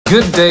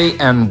Good day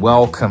and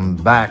welcome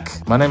back.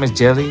 My name is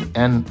Jelly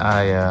and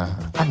I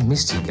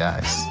missed you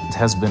guys. It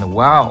has been a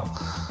while.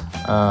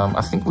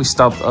 I think we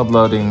stopped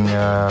uploading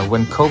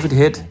when COVID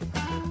hit,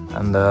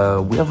 and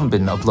we haven't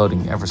been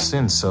uploading ever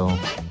since, so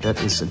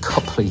that is a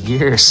couple of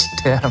years,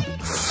 damn.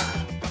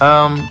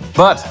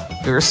 But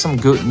there's some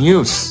good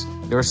news.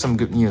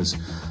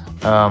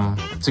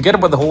 Together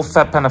with the whole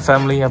Fat Panda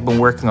family, I've been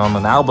working on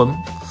an album.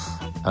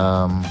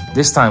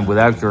 This time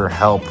without your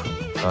help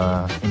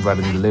in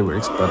writing the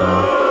lyrics, but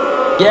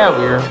yeah,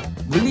 we're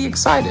really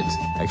excited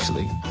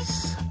actually.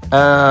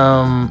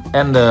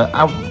 And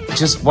I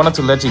just wanted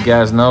to let you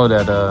guys know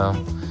that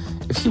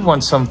if you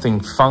want something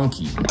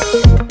funky,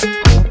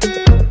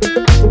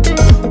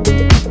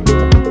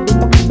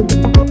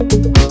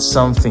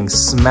 something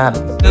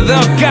smelly,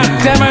 God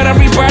damn it,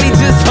 everybody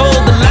just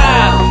hold the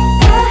line,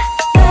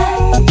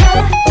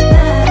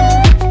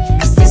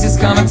 'cause this is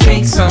gonna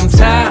take some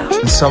time.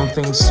 and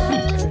something sweet,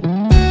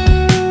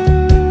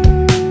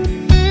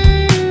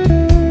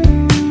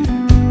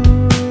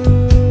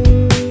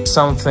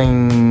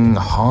 something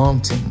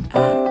haunting, I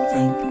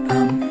think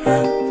I'm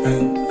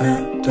having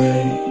a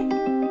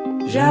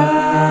deja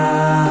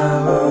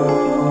vu.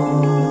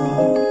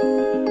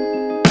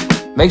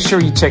 make sure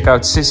you check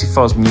out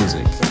Sisyphos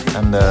music,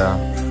 and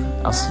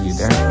I'll see you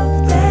there.